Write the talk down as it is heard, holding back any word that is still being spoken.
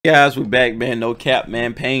Guys, we're back, man. No cap,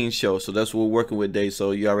 man. Pain show. So that's what we're working with today. So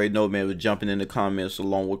you already know, man. We're jumping in the comments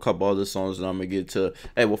along with a couple other songs that I'm gonna get to.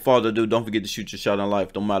 Hey, with further ado, don't forget to shoot your shot in life.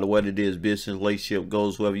 No matter what it is, business, relationship,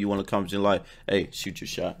 goals, whoever you want to come to in life. Hey, shoot your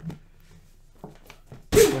shot.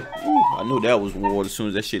 Ooh, I knew that was war as soon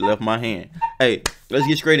as that shit left my hand. Hey, let's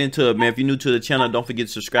get straight into it, man. If you're new to the channel, don't forget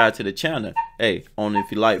to subscribe to the channel. Hey, on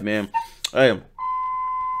if you like, man. Hey.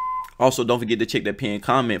 Also, don't forget to check that pinned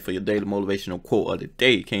comment for your daily motivational quote of the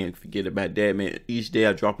day. Can't forget about that, man. Each day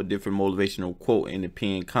I drop a different motivational quote in the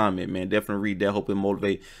pinned comment, man. Definitely read that. Hope it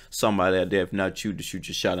motivate somebody out there, if not you, to shoot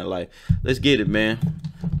your shot in life. Let's get it, man.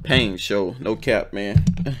 Pain show. No cap, man.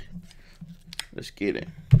 Let's get it.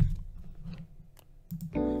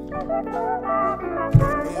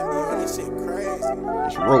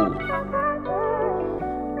 Let's roll.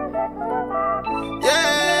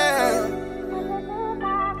 Yeah.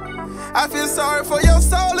 I feel sorry for your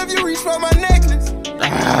soul if you reach for my necklace.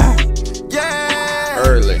 Yeah.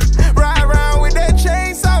 Early. Ride around with that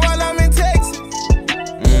chainsaw while I'm in Texas.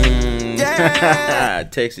 Yeah.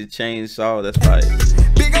 Texas chainsaw, that's right.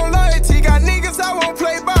 Big on loyalty, got niggas I won't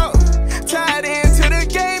play ball. Tied into the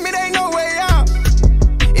game, it ain't no way out.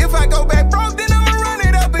 If I go back broke, then I'ma run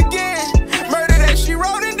it up again. Murder that she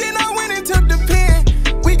wrote and then I went and took the pen.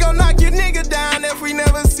 We gon' knock your nigga down if we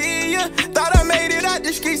never see ya. Thought I made it out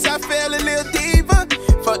the streets, I fell a little deeper.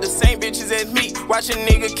 Fuck the same bitches as me, watch a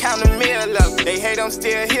nigga count a meal up. They hate I'm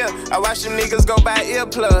still here, I watch them niggas go buy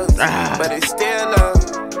earplugs. But it's still up.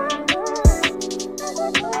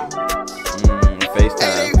 FaceTime.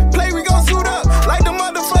 Hey, they play, we gon' suit up like the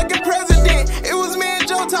motherfucking president. It was me and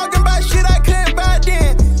Joe talking about shit I couldn't buy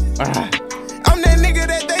then. I'm that nigga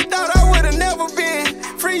that they thought I would've never been.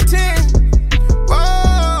 Free 10.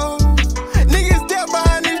 Whoa. Niggas dead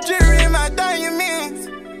behind this jewelry in my diamonds.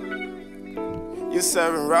 You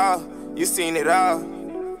serving raw, you seen it all.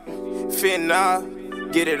 Fitting off,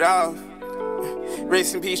 get it off.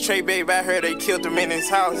 Rest in peace, Trey, babe, I heard they killed him in his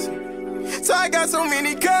house. So I got so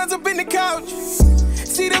many guns up in the couch.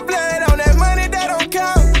 See the blood on that money that don't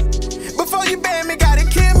count. Before you ban me, gotta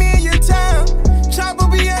kill me in your town. Chopper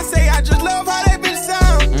Beyonce, I just love how that bitch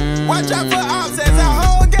sound. Watch out for ops as I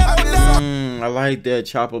hold ghetto down. I like that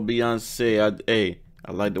Chopper Beyonce.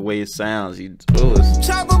 I like the way it sounds.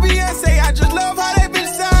 Chopper Beyonce, I just love how that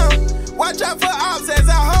bitch sound. Watch out for ops as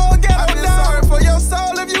I hold ghetto down. Sorry for your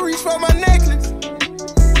soul if you reach for my necklace.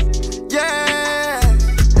 Yeah.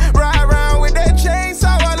 Ride around with that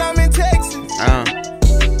chainsaw while I'm in Texas.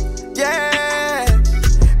 Yeah.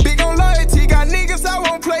 Big on loyalty, got niggas I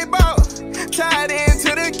won't play ball. Tied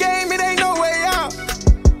into the game, it ain't no way out.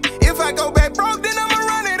 If I go back broke, then I'ma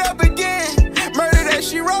run it up again. Murder that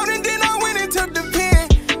she wrote and then I went and took the pen.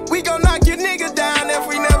 We gon' knock your nigga down if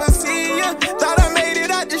we never see ya. Thought I made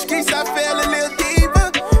it out the streets, I fell a little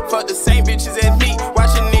deeper. Fuck the same bitches as me,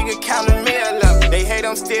 watch a nigga count a meal up. They hate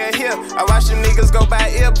I'm still here, I watch them niggas go buy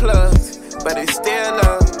earplugs. But it's still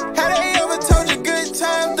up. Have they ever told you good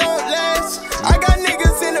times don't last? I got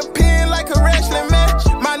niggas in the pen like a wrestling match.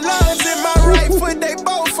 My lungs and my right foot, they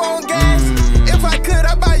both on gas. If I could,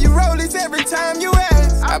 I buy you rollies every time you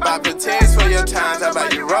ask. I buy Patents for your times, I buy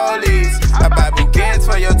you rollies. I buy Bugats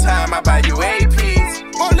for your time, I buy you APs.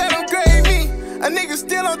 Won't let them grade me. A nigga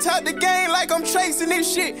still on top the game like I'm tracing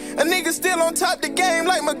this shit. A nigga still on top the game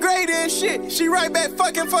like McGrady and shit. She right back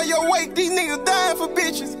fucking for your weight. These niggas dying for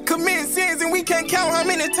bitches. Committing sins and we can't count how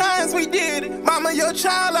many times we did it. Mama, your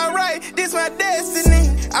child, alright, this my destiny.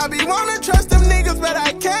 I be wanna trust them niggas, but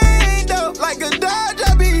I can't though. Like a Dodge,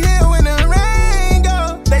 I be here when the rain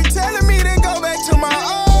go. They telling me to go back to my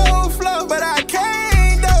old flow, but I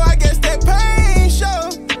can't though. I guess that pain show.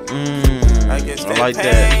 I guess that like pain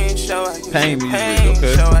that. show. Pain music,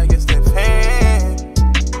 okay. Show, I guess that pain.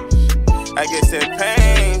 I guess that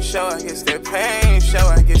pain show. I guess that pain show.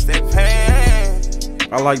 I guess that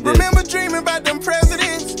pain. I like this. Remember dreaming about them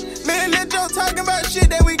presidents? Man, let Joe talking about shit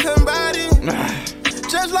that we couldn't buy then.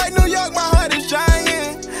 Just like New York, my heart is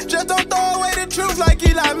giant. Just don't throw away the truth like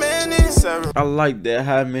Eli Manning. I like that.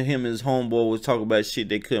 How him and his homeboy was talking about shit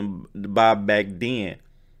they couldn't buy back then.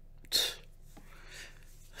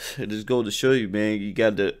 It just go to show you, man. You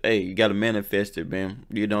got to, you got to manifest it, man.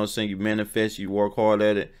 You know what I'm saying? You manifest, you work hard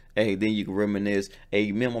at it. Hey, then you can reminisce.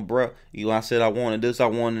 Hey, remember, bro? I said I wanted this, I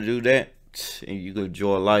wanted to do that. And you can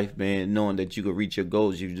enjoy life, man, knowing that you can reach your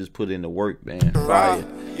goals. You just put in the work, man. Fire.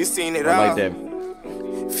 You seen it I all. like that.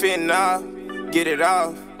 Fitting off, get it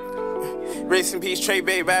off. Rest in peace, Trey,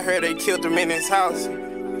 babe, I heard they killed him in his house.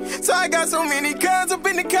 So I got so many guns up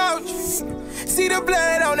in the couch. See the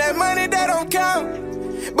blood on that money that don't count.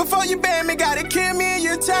 Before you ban me, gotta kill me in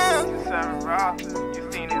your town.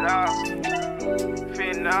 You seen it all.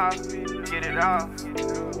 Spitting off, get it off.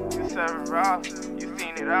 You serving raw, you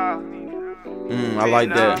seen it all. I like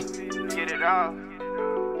that. Get it off.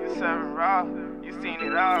 You serving raw, you seen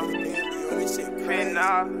it all. Spitting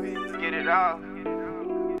off, get it off.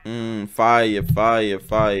 Fire, fire,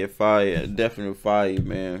 fire, fire. Definitely fire,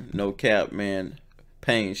 man. No cap, man.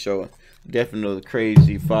 Pain show. Definitely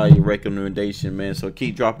crazy fire recommendation, man. So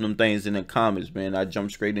keep dropping them things in the comments, man. I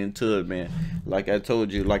jumped straight into it, man. Like I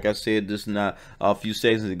told you, like I said this not a few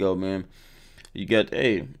seconds ago, man. You got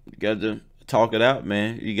to talk it out,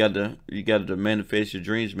 man. You got to manifest your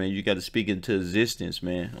dreams, man. You got to speak into existence,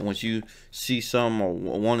 man. And once you see something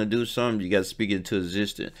or want to do something, you got to speak into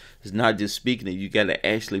existence. It's not just speaking it. You got to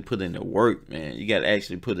actually put in the work, man. You got to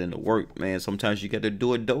actually put in the work, man. Sometimes you got to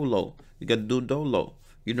do it dolo. You got to do dolo.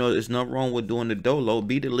 You know, there's nothing wrong with doing the dolo.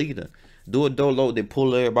 Be the leader. Do a dolo, then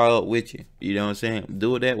pull everybody up with you. You know what I'm saying?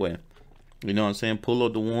 Do it that way. You know what I'm saying? Pull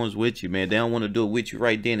up the ones with you, man. They don't want to do it with you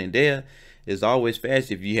right then and there. It's always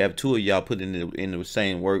fast if you have two of y'all put in the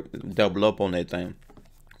same work, double up on that thing.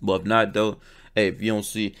 But if not, though, hey, if you don't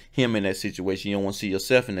see him in that situation, you don't want to see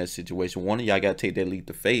yourself in that situation. One of y'all got to take that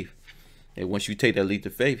leap of faith. And once you take that leap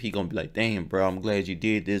of faith, he gonna be like, damn, bro, I'm glad you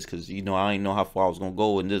did this, because, you know, I ain't know how far I was gonna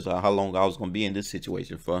go in this, or how long I was gonna be in this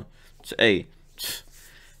situation for. So, hey,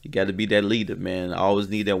 you got to be that leader, man. I always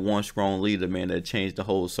need that one strong leader, man, that changed the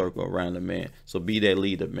whole circle around the man. So be that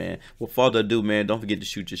leader, man. Without further ado, man, don't forget to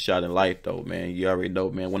shoot your shot in life, though, man. You already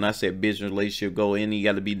know, man. When I said business, relationship, go in, you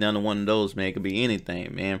got to be none of one of those, man. It could be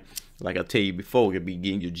anything, man. Like I tell you before, it could be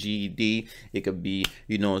getting your GED. It could be,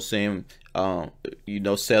 you know what I'm saying, you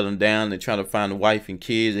know, settling down and trying to find a wife and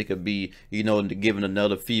kids. It could be, you know, giving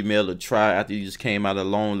another female a try after you just came out of a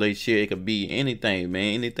long relationship. It could be anything,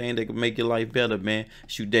 man. Anything that could make your life better, man.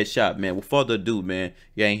 Shoot that shot, man. Without further ado, man,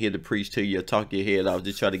 you ain't here to preach to you or talk your head off.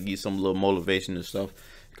 Just try to get some little motivation and stuff,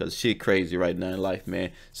 because shit crazy right now in life, man.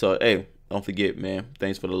 So, hey, don't forget, man.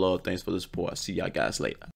 Thanks for the love. Thanks for the support. I'll see y'all guys later.